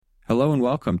Hello and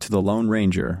welcome to The Lone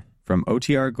Ranger from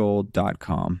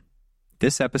OTRGold.com.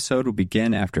 This episode will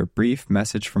begin after a brief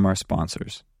message from our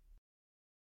sponsors.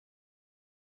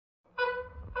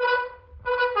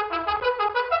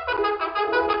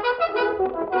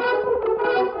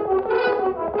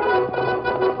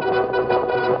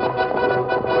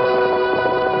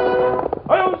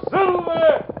 Hail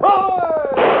Silver!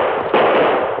 Ride!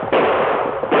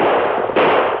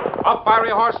 A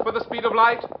fiery horse with the speed of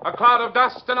light, a cloud of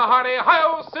dust, and a hearty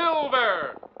Hail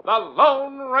Silver! The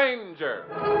Lone Ranger.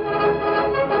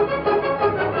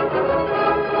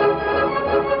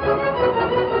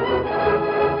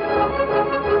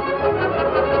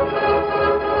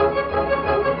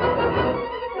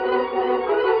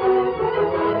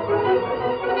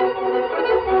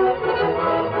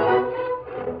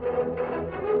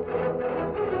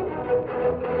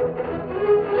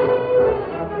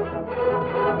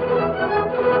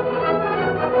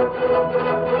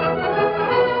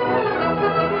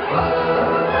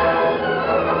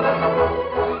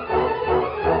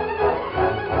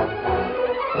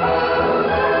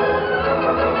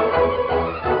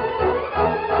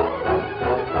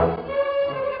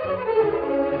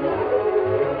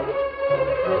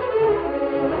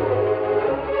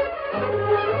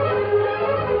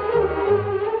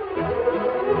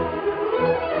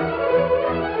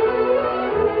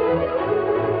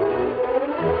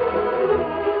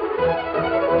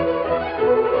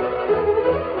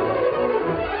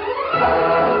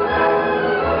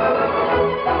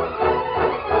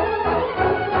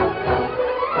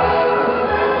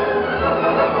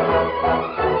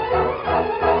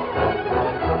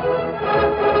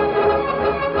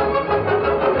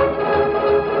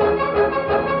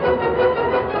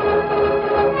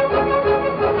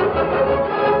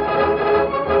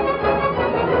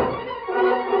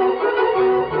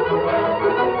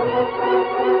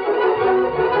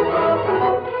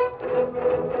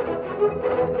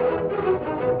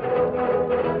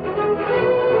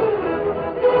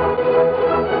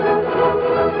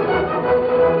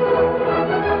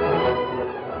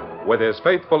 With his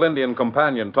faithful Indian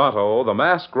companion, Tonto, the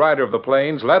masked rider of the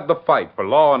plains led the fight for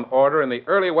law and order in the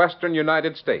early western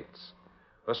United States.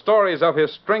 The stories of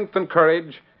his strength and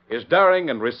courage, his daring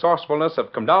and resourcefulness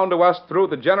have come down to us through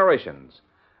the generations.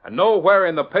 And nowhere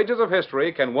in the pages of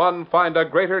history can one find a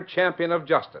greater champion of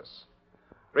justice.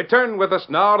 Return with us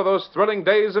now to those thrilling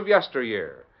days of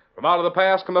yesteryear. From out of the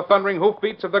past come the thundering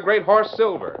hoofbeats of the great horse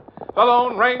Silver. The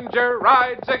Lone Ranger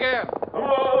rides again. Come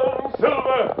on,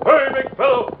 Silver! Hurry, big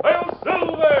fellow! Hail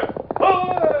Silver!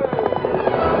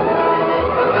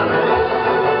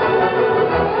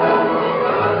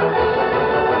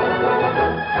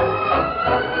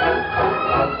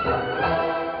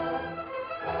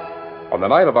 On the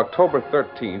night of October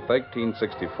 13th,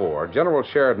 1864, General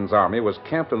Sheridan's army was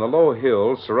camped in the low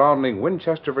hills surrounding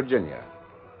Winchester, Virginia.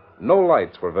 No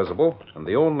lights were visible, and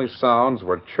the only sounds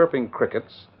were chirping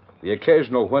crickets, the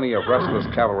occasional whinny of restless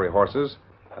cavalry horses,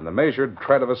 and the measured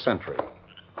tread of a sentry.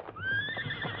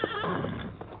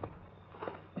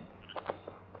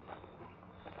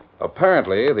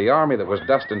 Apparently, the army that was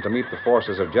destined to meet the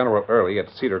forces of General Early at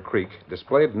Cedar Creek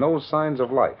displayed no signs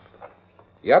of life.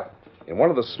 Yet, in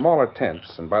one of the smaller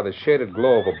tents, and by the shaded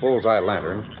glow of a bullseye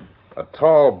lantern, a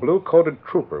tall, blue-coated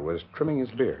trooper was trimming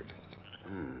his beard.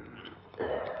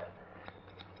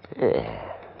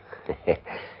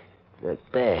 Not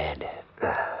bad.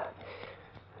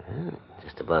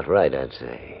 Just about right, I'd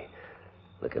say.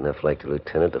 Look enough like the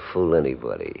lieutenant to fool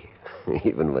anybody,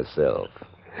 even myself.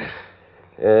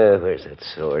 Where's that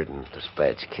sword and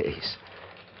dispatch case?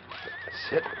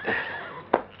 That's it.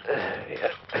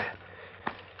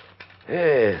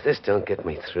 If this don't get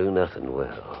me through, nothing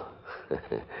will.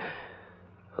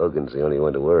 Hogan's the only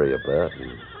one to worry about,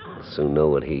 and I'll soon know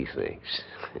what he thinks.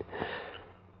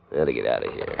 Now to get out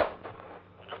of here.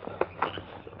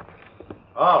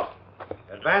 Oh,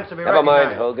 advance to be Never recognized.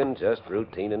 mind, Hogan. Just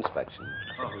routine inspection.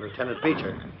 Oh, Lieutenant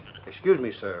Beecher. Excuse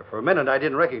me, sir. For a minute, I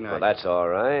didn't recognize Well, that's all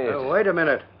right. you. Wait a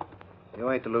minute.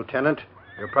 You ain't the lieutenant.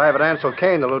 You're Private Ansel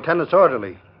Kane, the lieutenant's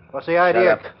orderly. What's the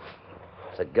idea? Shut up.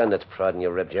 It's a gun that's prodding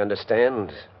your ribs, you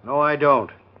understand? No, I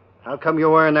don't. How come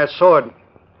you're wearing that sword?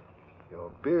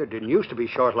 Your beard didn't used to be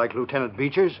short like Lieutenant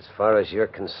Beecher's. As far as you're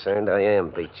concerned, I am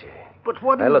Beecher. But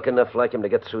what... I look enough like him to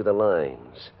get through the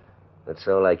lines. That's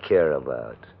all I care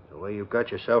about. The way you've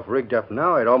got yourself rigged up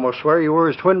now, I'd almost swear you were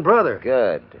his twin brother.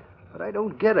 Good. But I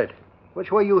don't get it.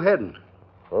 Which way you heading?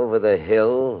 Over the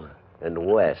hill and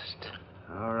west.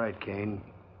 All right, Kane.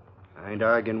 I ain't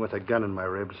arguing with a gun in my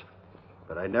ribs.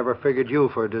 But I never figured you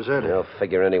for a deserter. You'll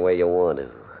figure any way you want to.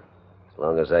 As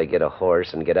long as I get a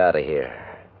horse and get out of here.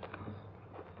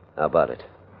 How about it?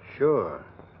 Sure.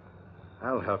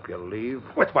 I'll help you leave.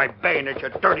 With my bayonet, you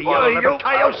dirty yellow little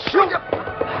coyote. Shoot!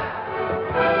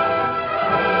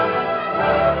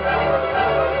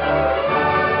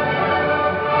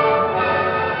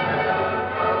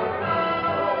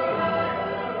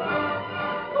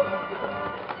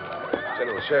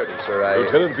 General Sheridan, sir,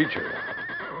 Lieutenant Beecher.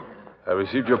 I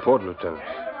received your report, Lieutenant.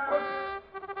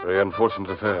 Very unfortunate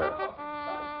affair.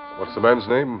 What's the man's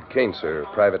name? Kane, sir.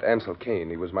 Private Ansel Kane.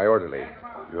 He was my orderly.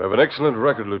 You have an excellent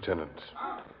record, Lieutenant.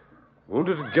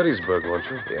 Wounded at Gettysburg, weren't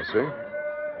you? Yes, sir.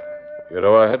 You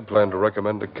know, I had planned to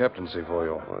recommend a captaincy for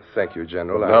you. Well, thank you,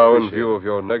 General. Now, in view of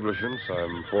your negligence,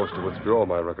 I'm forced to withdraw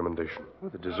my recommendation.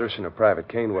 Well, the desertion of Private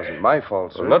Kane wasn't my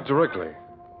fault, sir. Well, not directly.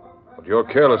 But your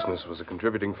carelessness was a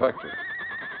contributing factor.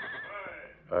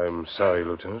 I'm sorry,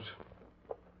 Lieutenant.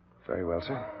 Very well,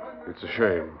 sir. It's a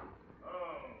shame.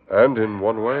 And in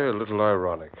one way, a little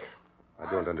ironic. I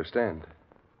don't understand.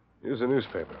 Here's a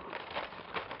newspaper.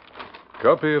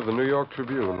 Copy of the New York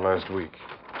Tribune last week.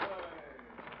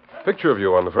 Picture of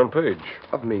you on the front page.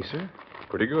 Of me, sir?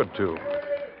 Pretty good, too.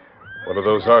 One of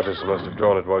those artists must have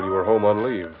drawn it while you were home on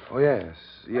leave. Oh, yes.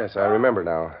 Yes, I remember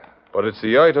now. But it's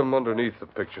the item underneath the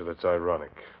picture that's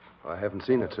ironic. I haven't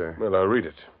seen it, sir. Well, I'll read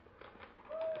it.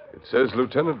 It says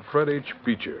Lieutenant Fred H.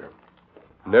 Beecher,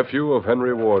 nephew of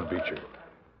Henry Ward Beecher.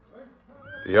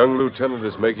 The young lieutenant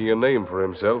is making a name for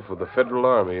himself with the Federal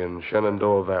Army in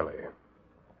Shenandoah Valley.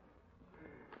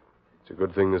 It's a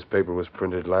good thing this paper was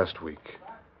printed last week,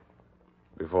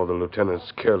 before the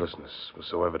lieutenant's carelessness was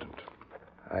so evident.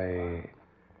 I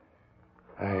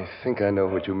think I know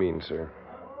what you mean, sir.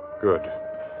 Good.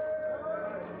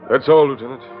 That's all,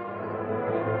 Lieutenant.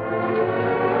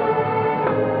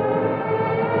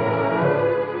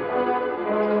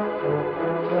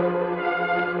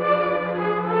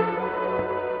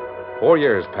 Four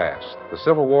years passed. The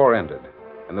Civil War ended.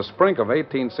 And the spring of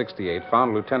 1868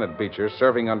 found Lieutenant Beecher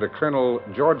serving under Colonel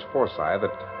George Forsyth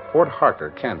at Fort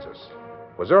Harker, Kansas.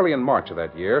 It was early in March of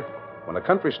that year when a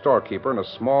country storekeeper in a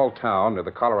small town near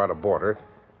the Colorado border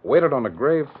waited on a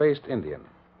grave-faced Indian.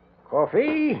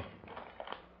 Coffee,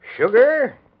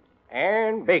 sugar,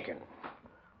 and bacon.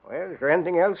 Well, is there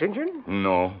anything else, Injun?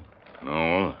 No,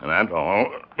 that's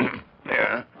all.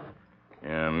 Yeah.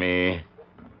 Yeah, me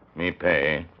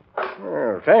pay.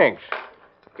 Oh, thanks.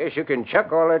 Guess you can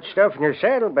chuck all that stuff in your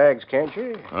saddlebags, can't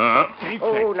you? Me pay.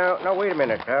 Oh, now, wait a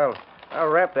minute, pal. I'll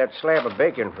wrap that slab of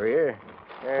bacon for you.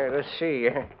 Let's see.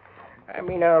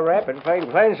 I'll wrap it if I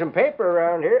can find some paper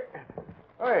around here.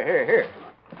 Oh, here.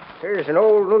 Here's an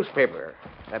old newspaper.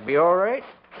 That be all right?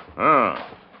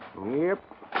 Yep,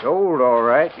 it's old, all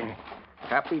right.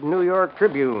 Copied New York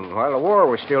Tribune while the war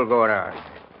was still going on.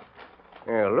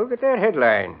 Look at that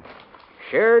headline.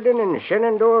 Sheridan in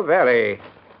Shenandoah Valley.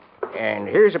 And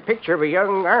here's a picture of a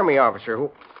young Army officer who...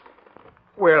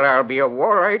 Well, I'll be a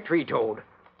war-eyed tree-toad.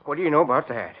 What do you know about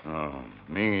that?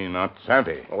 Me not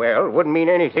savvy. Well, it wouldn't mean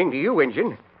anything to you,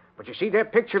 Injun. But you see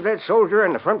that picture of that soldier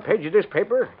on the front page of this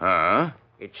paper?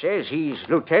 It says he's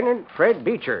Lieutenant Fred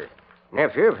Beecher,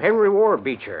 nephew of Henry Ward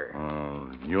Beecher.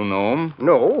 You know him?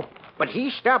 No, but he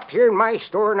stopped here in my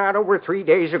store not over 3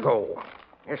 days ago.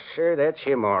 Yes, sir, that's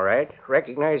him, all right.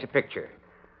 Recognize the picture.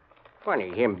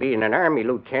 Funny, him being an Army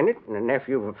lieutenant and a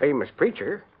nephew of a famous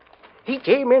preacher. He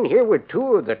came in here with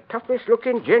two of the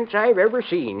toughest-looking gents I've ever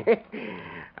seen.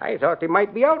 I thought they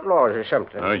might be outlaws or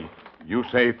something. You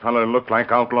say feller look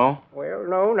like outlaw? Well,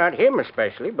 no, not him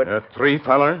especially, but... Three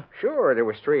feller? Sure, there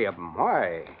was three of them.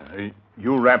 Why?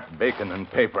 You wrap bacon in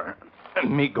paper.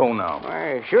 And me go now.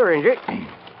 Why, sure, Injun.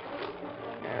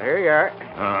 Now, here you are.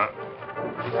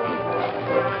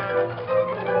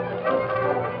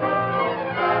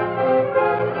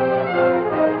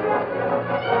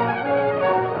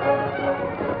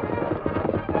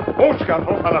 Oh, Scott,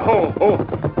 fella, oh,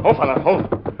 fella.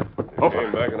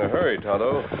 Came back in a hurry,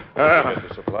 Tonto. Get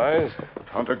the supplies.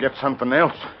 Want to get something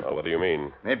else? Well, what do you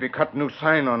mean? Maybe cut new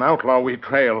sign on outlaw we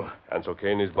trail. Ansel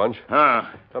Kane, his bunch?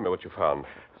 Tell me what you found.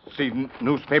 See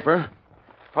newspaper?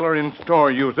 Feller in store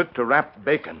use it to wrap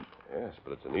bacon. Yes,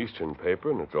 but it's an Eastern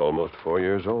paper, and it's almost 4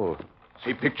 years old.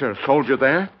 See picture of soldier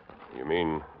there? You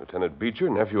mean Lieutenant Beecher,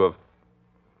 nephew of...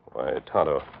 Why,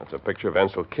 Tonto, that's a picture of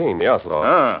Ansel Kane, the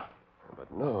outlaw.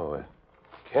 But no, it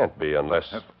can't be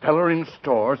unless... A feller in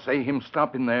store say him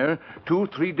stop in there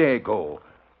 2-3 day ago.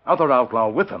 Other outlaw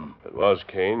with him. If it was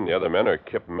Kane, the other men are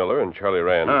Kip Miller and Charlie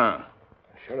Rand. The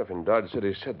sheriff in Dodge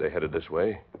City said they headed this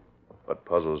way. What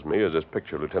puzzles me is this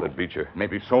picture of Lieutenant Beecher.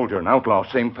 Maybe soldier and outlaw,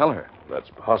 same feller. That's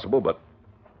possible, but...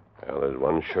 Well, there's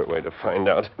one sure way to find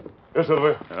out. Yes,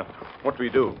 Silver. What do we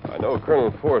do? I know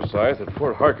Colonel Forsyth at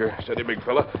Fort Harker, steady big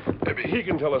fella. Maybe he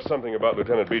can tell us something about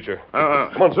Lieutenant Beecher.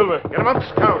 Come on, Silver. Get him up,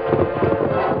 Scout.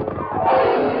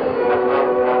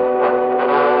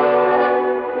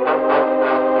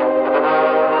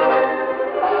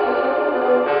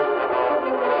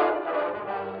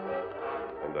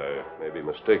 And I may be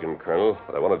mistaken, Colonel,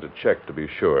 but I wanted to check to be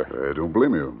sure. I don't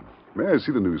blame you. May I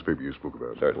see the newspaper you spoke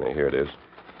about? Certainly, here it is.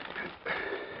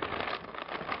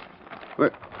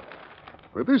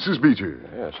 Well, this is Beecher.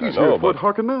 Yes, He's I know, here at Fort but...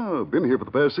 Harker now. Been here for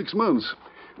the past 6 months.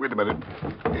 Wait a minute.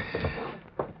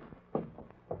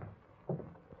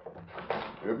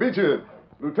 Beecher.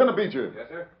 Lieutenant Beecher. Yes,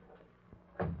 sir?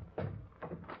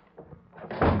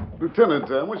 Lieutenant,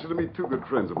 I want you to meet two good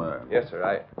friends of mine. Yes,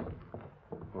 sir.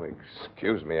 Oh,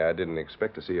 excuse me. I didn't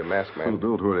expect to see a masked Oh, man.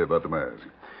 don't worry about the mask.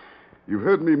 You've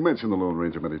heard me mention the Lone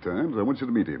Ranger many times. I want you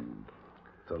to meet him.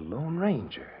 The Lone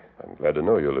Ranger. I'm glad to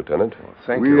know you, Lieutenant. Well,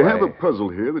 thank we you. have a puzzle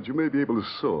here that you may be able to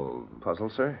solve. puzzle,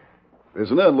 sir.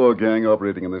 There's an outlaw gang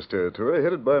operating in this territory,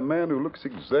 headed by a man who looks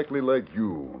exactly like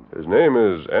you. His name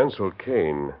is Ansel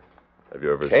Kane. Have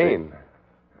you ever Kane.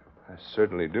 I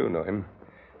certainly do know him.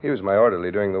 He was my orderly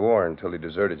during the war until he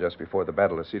deserted just before the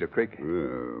Battle of Cedar Creek. Well,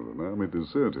 an army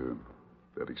deserter.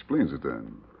 That explains it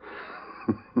then.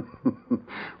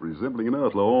 Resembling an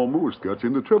outlaw almost got you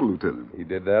into trouble, Lieutenant. He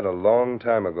did that a long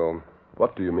time ago.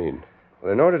 What do you mean?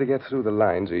 Well, in order to get through the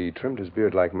lines, he trimmed his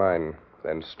beard like mine,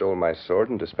 then stole my sword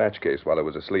and dispatch case while I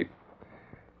was asleep.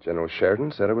 General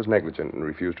Sheridan said I was negligent and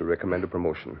refused to recommend a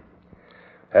promotion.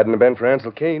 Hadn't it been for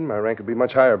Ansel Kane, my rank would be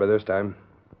much higher by this time.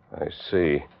 I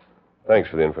see. Thanks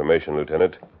for the information,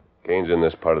 Lieutenant. Kane's in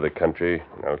this part of the country,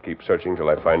 and I'll keep searching till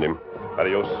I find him.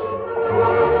 Adios.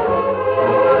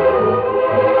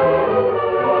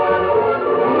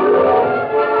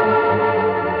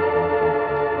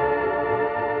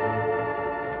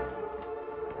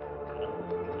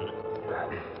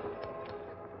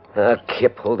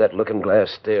 Kip, hold that looking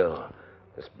glass still.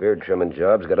 This beard trimming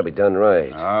job's got to be done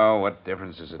right. Oh, what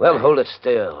difference does it Well, make? hold it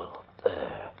still.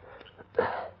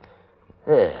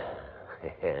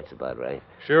 That's about right.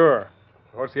 Sure.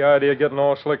 What's the idea of getting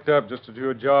all slicked up just to do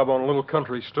a job on a little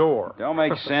country store? Don't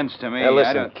make sense to me. Now, I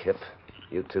listen, don't... Kip.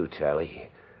 You too, Charlie.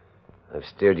 I've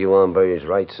steered you on by yours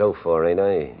right so far, ain't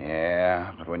I?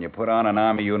 Yeah, but when you put on an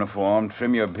army uniform,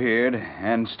 trim your beard,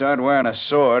 and start wearing a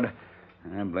sword,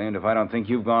 I'm blamed if I don't think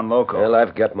you've gone loco. Well,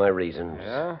 I've got my reasons.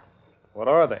 Yeah? What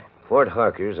are they? Fort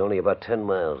Harker's only about 10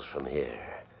 miles from here.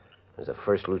 There's a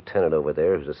first lieutenant over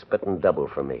there who's a spitting double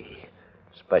for me,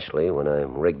 especially when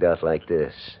I'm rigged out like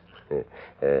this.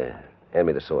 Hand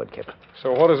me the sword, Kip.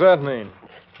 So what does that mean?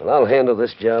 Well, I'll handle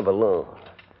this job alone.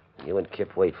 You and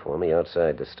Kip wait for me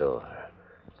outside the store.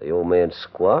 If the old man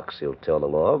squawks, he'll tell the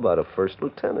law about a first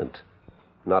lieutenant.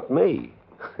 Not me.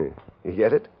 You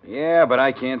get it? Yeah, but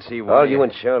I can't see why... All you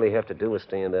and Charlie have to do is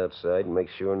stand outside and make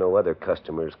sure no other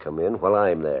customers come in while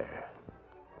I'm there.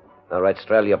 All right,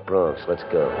 straddle you up, Bronx. Let's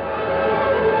go.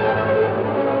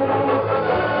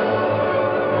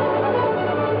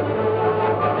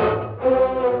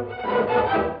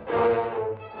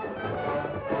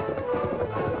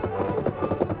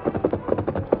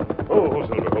 Oh,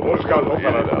 Silver.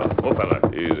 Oh,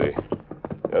 fella. Easy.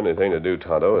 The only thing to do,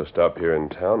 Tonto, is stop here in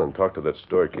town and talk to that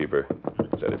storekeeper.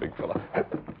 Steady, big fella.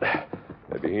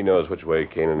 Maybe he knows which way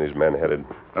Kane and his men headed.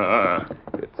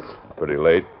 It's pretty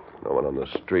late. No one on the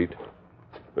street.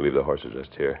 We'll leave the horses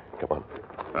just here. Come on.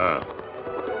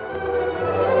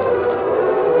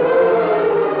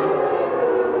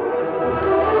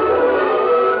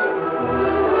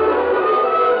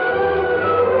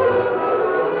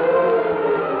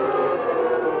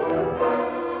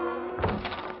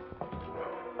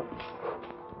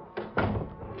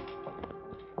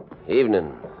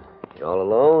 Evening. You all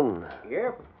alone?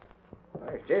 Yep.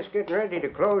 I was just getting ready to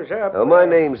close up. Oh, my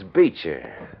name's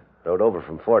Beecher. Rode over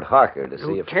from Fort Harker to see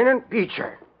if... Lieutenant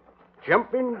Beecher.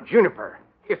 Jumping Juniper.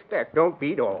 If that don't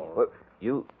beat all. What,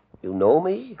 you know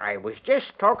me? I was just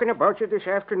talking about you this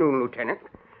afternoon, Lieutenant.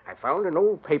 I found an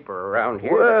old paper around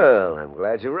here. Well, I'm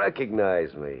glad you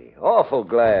recognize me. Awful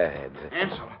glad.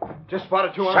 Ansel, just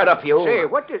spotted two... Shut up, you. Say,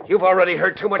 what did... You've already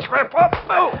heard too much crap.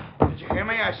 Oh! Did you hear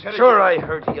me? I said it... Sure I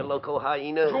heard you, loco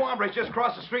hyena. Two hombres just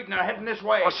crossed the street and are heading this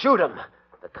way. Well, shoot them.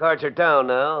 The cards are down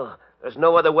now. There's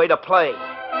no other way to play.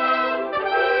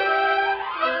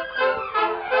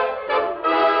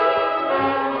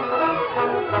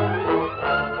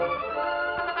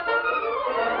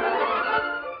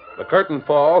 The curtain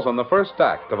falls on the first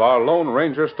act of our Lone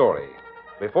Ranger story.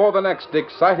 Before the next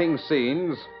exciting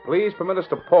scenes, please permit us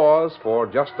to pause for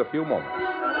just a few moments.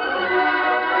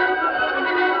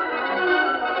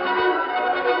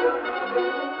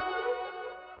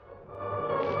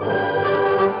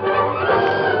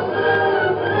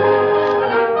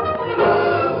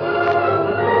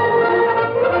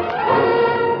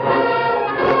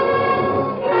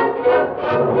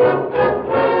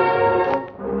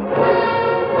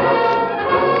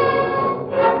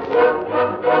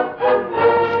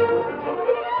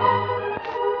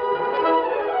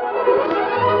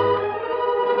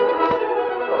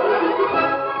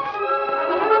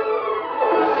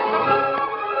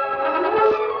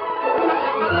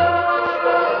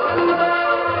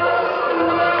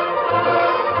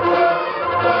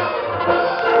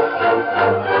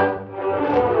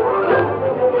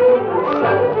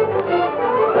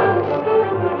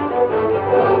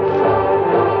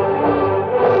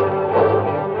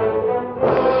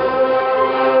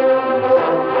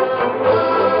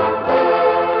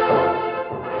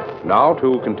 Now,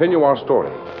 to continue our story.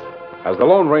 As the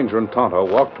Lone Ranger and Tonto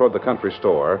walked toward the country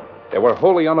store, they were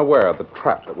wholly unaware of the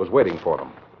trap that was waiting for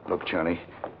them. Look, Charlie.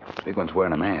 The big one's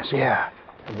wearing a mask. Yeah,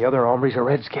 and the other hombre's a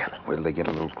redskin. Wait till they get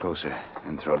a little closer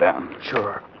and throw down.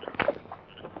 Sure.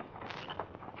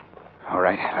 All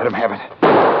right, let him have it.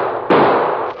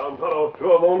 Down, Tonto.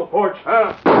 Two of them on the porch.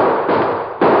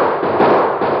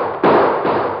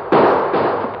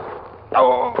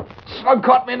 Oh, slug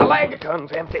caught me in the leg.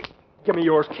 Gun's empty. Give me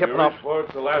yours, Kip. You reach for it.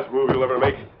 It's the last move you'll ever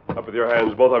make. Up with your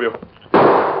hands, both of you.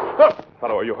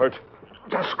 Tonto, are you hurt?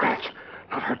 Just a scratch.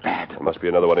 Not hurt bad. There must be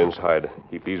another one inside.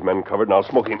 Keep these men covered, and I'll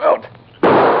smoke him out.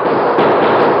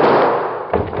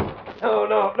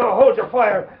 No, hold your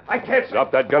fire. I can't...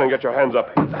 Drop that gun and get your hands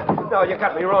up. No, you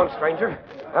got me wrong, stranger.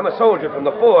 I'm a soldier from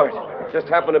the fort. Just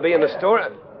happened to be in the store.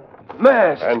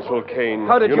 Masked. Ansel Kane,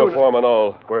 How did uniform and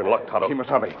all. We're in luck, Tonto.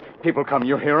 Kimasabi, people come.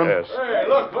 You hear them? Yes. Hey,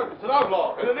 look, it's an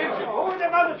outlaw and an Indian. Over the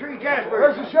other tree, Jasper.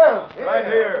 Where's the sheriff? Right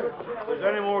here. Is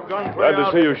there any more gunplay Glad to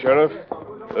out see you, Sheriff.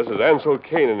 This is Ansel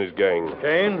Kane and his gang.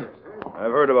 Kane?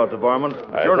 I've heard about the varmint.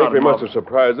 I You're think not we must involved. have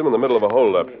surprised him in the middle of a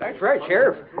holdup. That's right,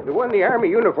 Sheriff. The one in the army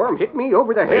uniform hit me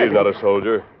over the head. He's not a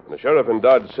soldier. The sheriff in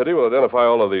Dodge City will identify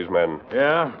all of these men.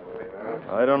 Yeah?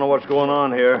 I don't know what's going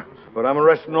on here, but I'm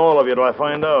arresting all of you till I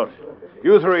find out.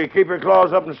 You three, keep your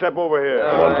claws up and step over here.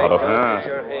 Come on,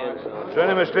 Tonto. Is there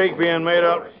any mistake being made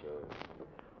out?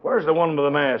 Where's the one with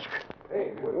the mask?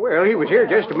 Well, he was here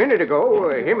just a minute ago.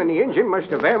 Him and the Injun must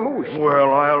have vamoosed.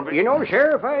 Well, I'll be... You know,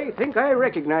 Sheriff, I think I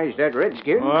recognize that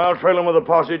redskin. Well, I'll trail him with a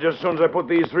posse just as soon as I put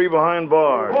these three behind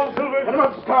bars. Come on, Silver. Get him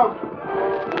up,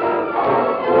 Scout.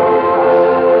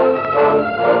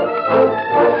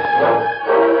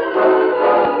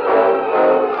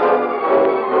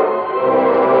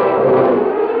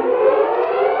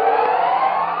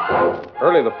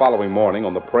 Early the following morning,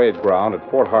 on the parade ground at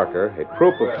Fort Harker, a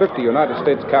troop of 50 United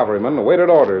States cavalrymen awaited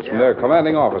orders from their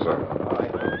commanding officer.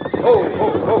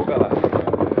 Oh, fella.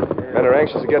 Men are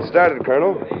anxious to get started,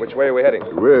 Colonel. Which way are we heading?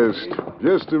 West.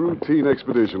 Just a routine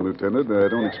expedition, Lieutenant. I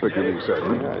don't expect any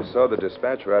excitement. I saw the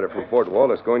dispatch rider from Fort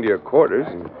Wallace going to your quarters.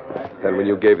 And then when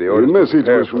you gave the The orders... message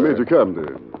prepare was from for- Major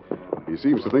Carpenter. He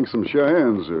seems to think some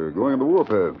Cheyennes are going on the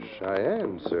warpath.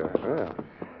 Cheyenne, sir.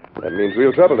 Well, that means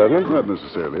real trouble, doesn't it? Not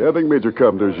necessarily. I think Major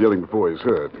Carpenter's yelling before he's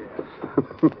hurt.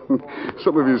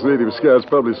 Some of his native scouts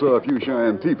probably saw a few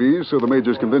Cheyenne teepees, so the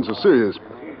Major's convinced it's serious.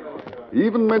 He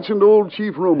even mentioned old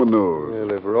Chief Roman Nose.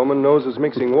 Well, if Roman Nose is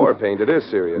mixing war paint, it is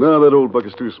serious. No, that old buck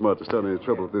is too smart to start any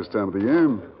trouble at this time of the year.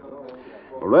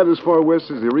 Well, right as far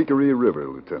west as the Arikaria River,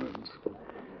 Lieutenant.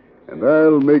 And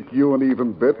I'll make you an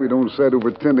even bet we don't sight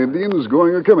over 10 Indians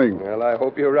going or coming. Well, I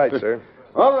hope you're right, sir.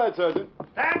 All right, Sergeant.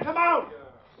 Stand come out.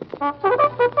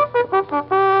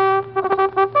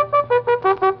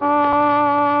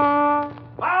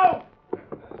 Out.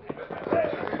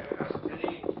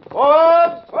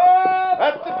 Forward. Forward.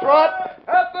 At the trot.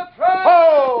 At the trot.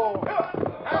 Ho.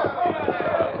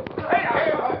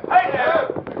 Hey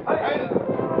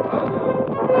there.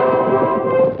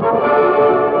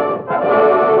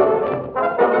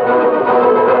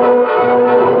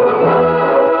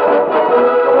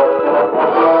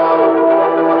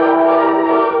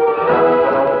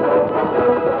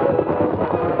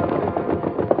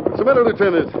 What's the matter,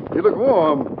 Lieutenant? You look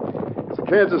warm. Is the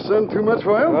Kansas sun too much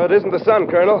for you? No, it isn't the sun,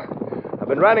 Colonel. I've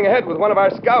been riding ahead with one of our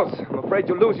scouts. I'm afraid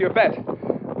you'll lose your bet.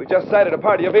 We just sighted a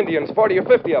party of Indians, 40 or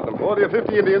 50 of them. 40 or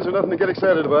 50 Indians are nothing to get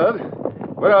excited about.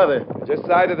 Where are they? Just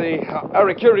side of the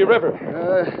Arikuri River.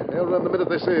 They'll run the minute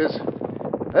they see us.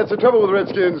 That's the trouble with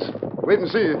Redskins. Wait and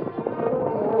see.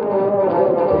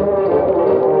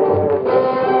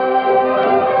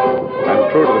 And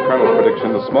true to the colonel's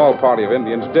prediction, the small party of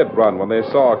Indians did run when they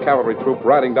saw a cavalry troop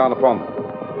riding down upon them.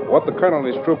 What the colonel and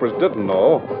his troopers didn't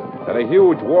know, that a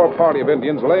huge war party of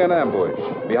Indians lay in ambush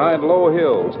behind low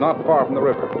hills not far from the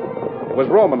river. It was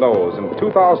Roman Nose and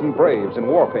 2,000 braves in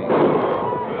war paint.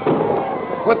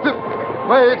 What the...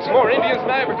 Wait. More Indians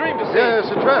than I ever dreamed to see. Yeah, it's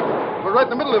a trap. We're right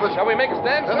in the middle of it. Shall we make a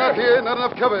stand, sir? Not here, not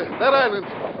enough cover. That island.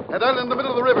 That island in the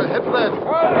middle of the river. Head for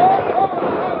that.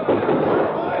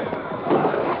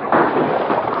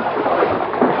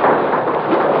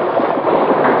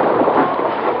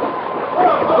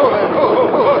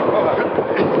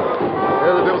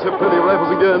 Yeah, the devils have plenty of rifles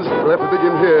and guns. We'll have to dig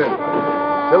in here.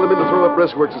 Tell the men to throw up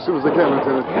breastworks as soon as they can,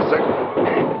 Lieutenant. Yes, sir.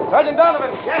 Sergeant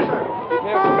Donovan. Yes, sir. Keep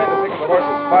me up some men to take the horses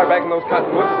as far back in those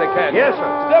cottonwoods as they can. Yes, sir.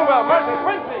 Stillwell, Mercer,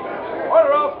 Quincy.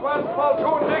 Order all squads to fall to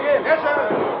and dig in. Yes, sir.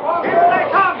 Here they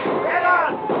come. Get on.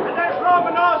 And there's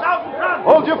Roman Nose out in front.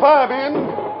 Hold your fire, men.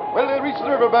 Well, they'll reach the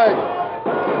river bank.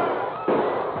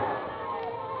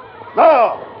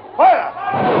 Now, fire!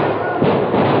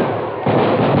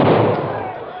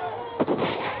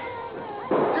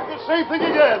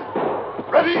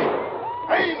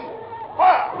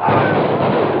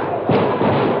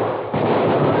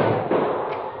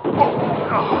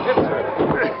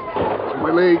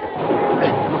 My leg.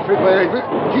 I'm afraid my ankle.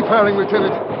 Keep firing,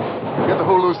 Lieutenant. You got to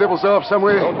hold those devils off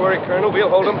somewhere. Don't worry, Colonel. We'll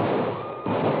hold them.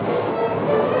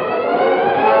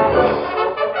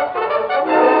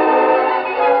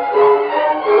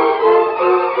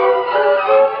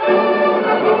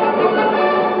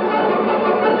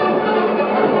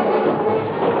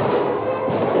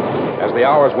 As the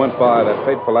hours went by that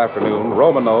fateful afternoon,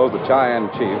 Romanos, the Cheyenne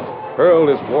chief, hurled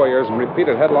his warriors in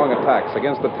repeated headlong attacks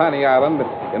against the tiny island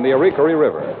in the Arikari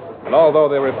River. And although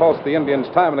they repulsed the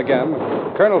Indians time and again,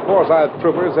 Colonel Forsyth's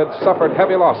troopers had suffered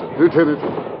heavy losses. Lieutenant,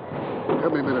 how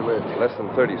many men are left? Less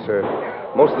than 30, sir.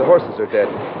 Most of the horses are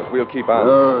dead, but we'll keep on.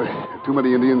 No, too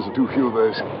many Indians and too few of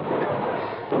us.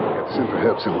 Got to send for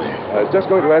help somewhere. I was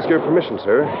just going to ask your permission,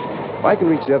 sir. If I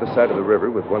can reach the other side of the river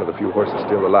with one of the few horses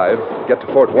still alive, get to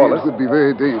Fort Wallace. It would be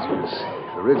very dangerous.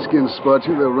 If the Redskins spot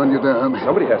you, they'll run you down.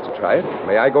 Somebody has to try it.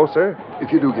 May I go, sir?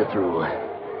 If you do get through,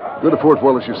 go to Fort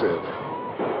Wallace yourself.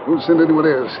 Don't send anyone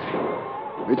else.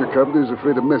 Major Carpenter's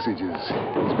afraid of messages.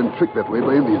 He's been tricked that way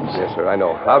by Indians. Yes, sir, I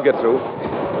know. I'll get through.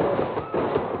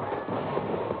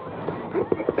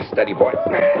 Steady, boy.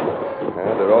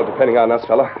 They're all depending on us,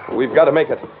 fella. We've got to make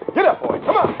it. Get up, boy.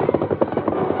 Come on.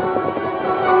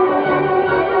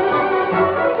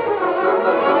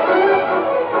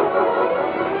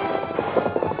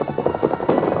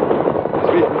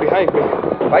 Behind me.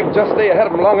 If I can just stay ahead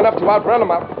of them long enough to outrun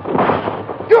them, I'll...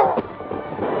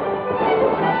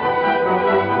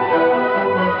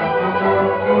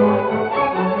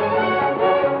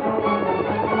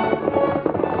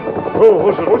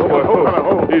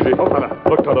 Easy.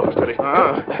 Look, Tonto, steady.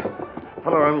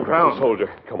 Fellow on the ground. Soldier,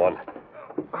 come on.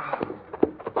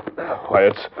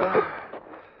 Quiet.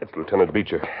 It's Lieutenant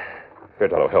Beecher. Here,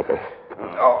 Tonto, help me.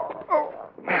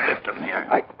 Lift him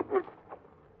here.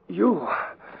 You...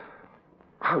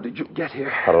 How did you get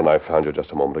here? Tonto and I found you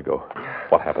just a moment ago.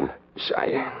 What happened?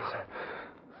 Cheyennes.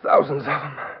 Thousands of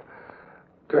them.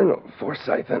 Colonel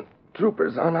Forsyth and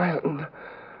troopers on island.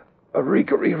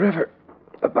 Arikari River.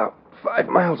 About 5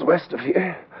 miles west of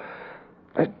here.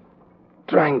 I'm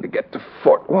trying to get to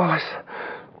Fort Wallace.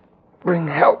 Bring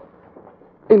help.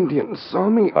 Indians saw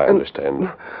me. I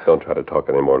understand. Don't try to talk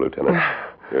anymore, Lieutenant.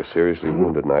 You're seriously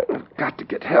wounded, and I've got to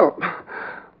get help.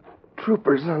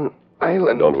 Troopers on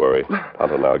island. Don't worry.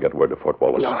 Tonto and I'll get word to Fort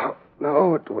Wallace.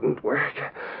 No, it wouldn't work.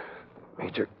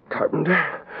 Major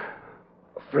Carpenter,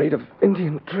 afraid of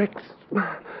Indian tricks.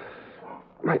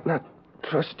 Might not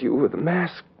trust you with a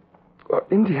mask or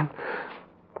Indian.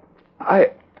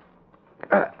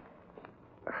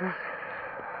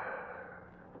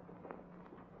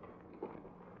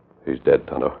 He's dead,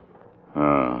 Tonto.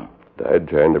 Died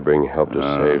trying to bring help to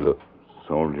save the...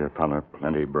 Soldier fellow,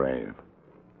 plenty brave.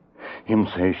 Him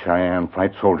say Cheyenne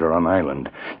fight soldier on island.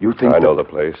 You think... I know the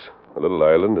place. A little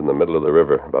island in the middle of the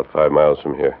river, about 5 miles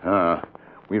from here.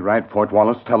 We ride Fort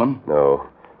Wallace, tell him? No.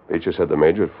 Beecher said the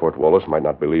major at Fort Wallace might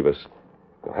not believe us.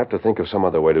 We'll have to think of some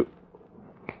other way to...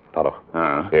 Tonto.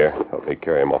 Here, help me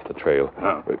carry him off the trail.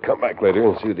 We'll come back later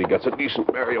and see that he gets a decent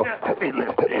burial.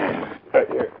 Right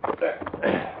here. There.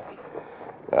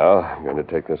 Now, I'm going to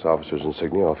take this officer's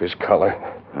insignia off his collar.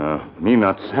 Me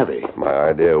not savvy. My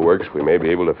idea works. We may be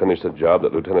able to finish the job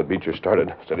that Lieutenant Beecher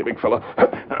started. Steady, big fella.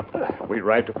 We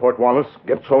ride to Fort Wallace,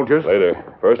 get soldiers? Later.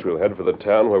 First, we'll head for the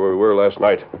town where we were last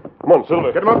night. Come on,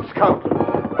 Silver. Get him up, Scout.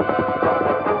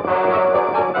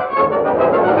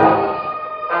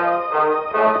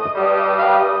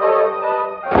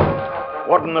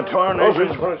 What in the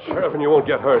tarnation? Sheriff, and you won't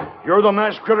get hurt. You're the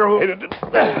masked critter who...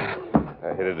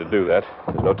 I hated to do that.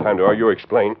 There's no time to argue or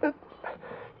explain.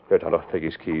 Here, Tonto, take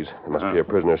his keys. There must be a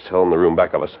prisoner's cell in the room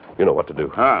back of us. You know what to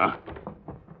do.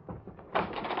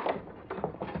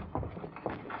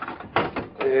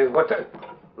 What the...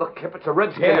 Look, Kip, it's a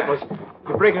redskin. It was...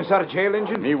 You breaking us out of jail,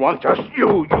 Injun? Me want just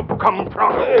you. You come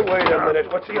pronto. Hey, wait a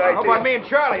minute. What's the idea? How about me and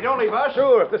Charlie? Don't leave us.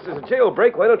 Sure, if this is a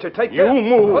jailbreak, why don't you take You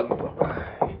move.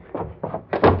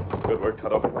 Good work,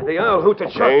 Tonto. The owl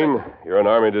hooted shot. Shane, you're an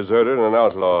army deserter and an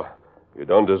outlaw. You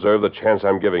don't deserve the chance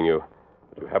I'm giving you.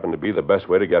 But you happen to be the best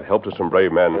way to get help to some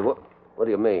brave men. Hey, what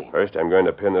do you mean? First, I'm going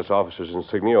to pin this officer's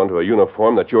insignia onto a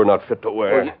uniform that you're not fit to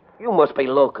wear. Well, you must be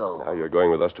loco. Now you're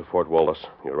going with us to Fort Wallace.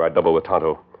 You'll ride double with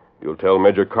Tonto. You'll tell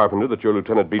Major Carpenter that you're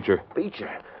Lieutenant Beecher. Beecher?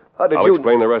 How did I'll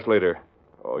explain the rest later.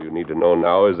 All you need to know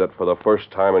now is that for the first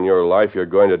time in your life, you're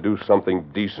going to do something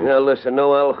decent. Now, listen,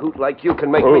 no owl hoot like you can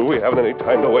make me... We haven't any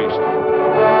time to waste.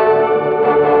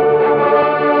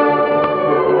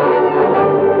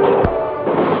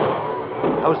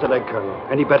 How's the leg, Colonel?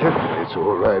 Any better? It's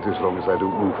all right as long as I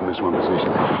don't move from this one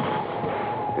position.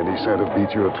 Any sign of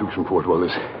Beecher or troops from Fort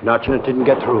Wallace? Notching it didn't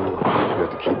get through. We've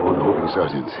got to keep on hoping,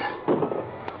 Sergeant.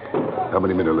 How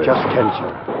many men are left? Just 10,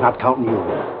 sir. Not counting you.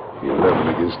 11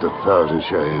 against 1,000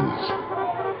 Cheyennes.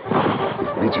 If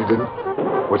Beecher didn't?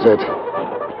 What's that?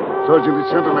 Sergeant, it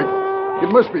sounded like... It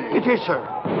must be. It is, sir.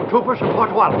 Troopers from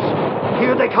Fort Wallace.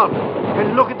 Here they come.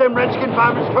 And look at them redskin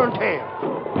varmints turn tail.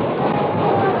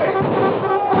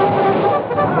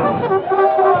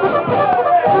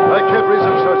 I can't raise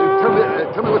up, Sergeant.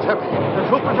 Tell me what's happening. The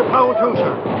troopers are plowing through,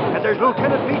 sir. And there's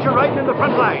Lieutenant Beecher riding in the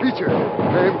front line. Beecher,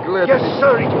 I'm glad... Yes,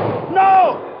 sir.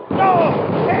 No! No!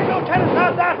 Hey, Lieutenant,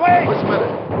 not that way! What's the matter?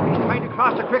 He's trying to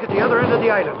cross the creek at the other end of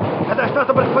the island. And there's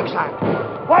nothing but quicksand.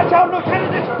 Watch out,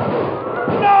 Lieutenant!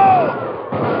 No!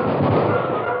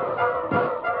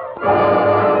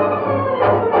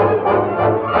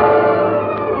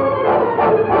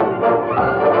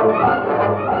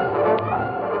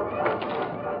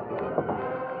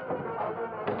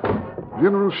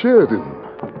 General Sheridan.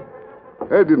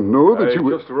 I didn't know that you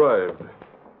were... just arrived.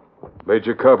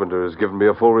 Major Carpenter has given me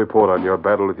a full report on your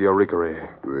battle at the Arickaree.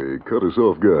 They cut us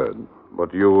off guard.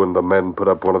 But you and the men put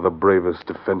up one of the bravest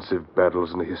defensive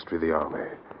battles in the history of the Army.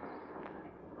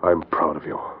 I'm proud of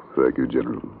you. Thank you,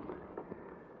 General.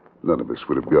 None of us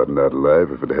would have gotten out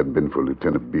alive if it hadn't been for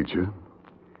Lieutenant Beecher.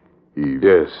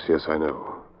 Yes, I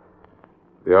know.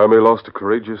 The Army lost a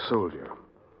courageous soldier.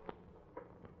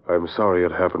 I'm sorry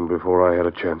it happened before I had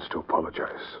a chance to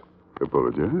apologize.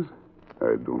 Apologize?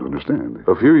 I don't understand.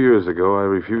 A few years ago, I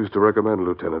refused to recommend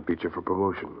Lieutenant Beecher for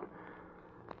promotion.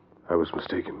 I was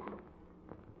mistaken.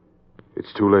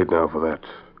 It's too late now for that.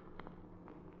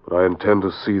 But I intend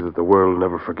to see that the world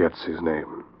never forgets his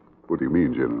name. What do you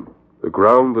mean, General? The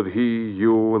ground that he,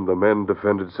 you, and the men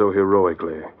defended so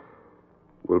heroically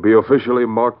will be officially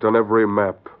marked on every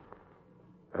map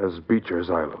as Beecher's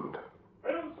Island.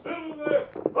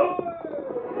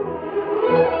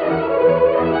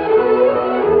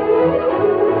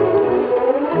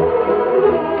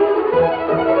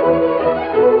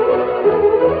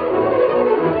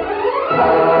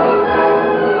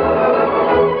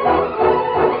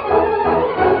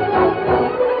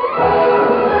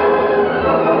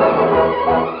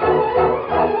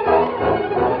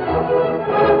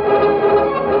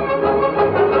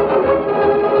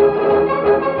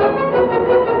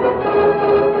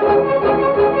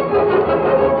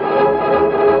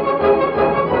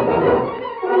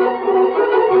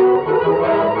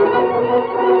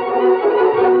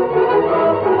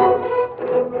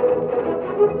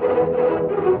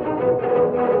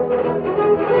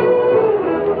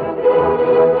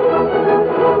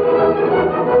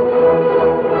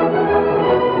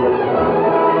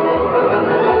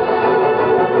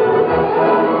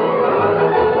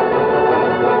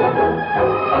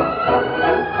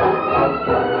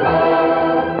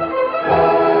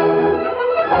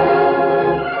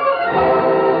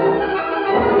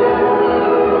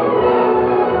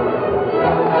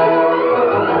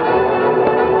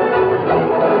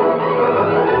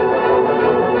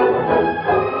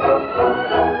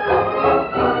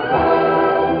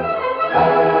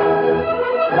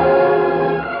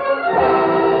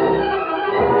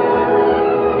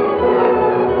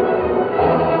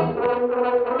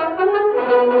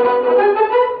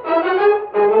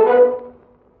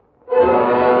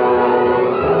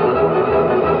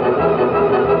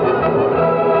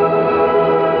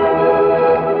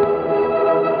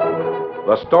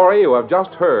 The story you have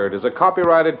just heard is a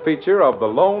copyrighted feature of the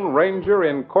Lone Ranger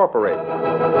Incorporated.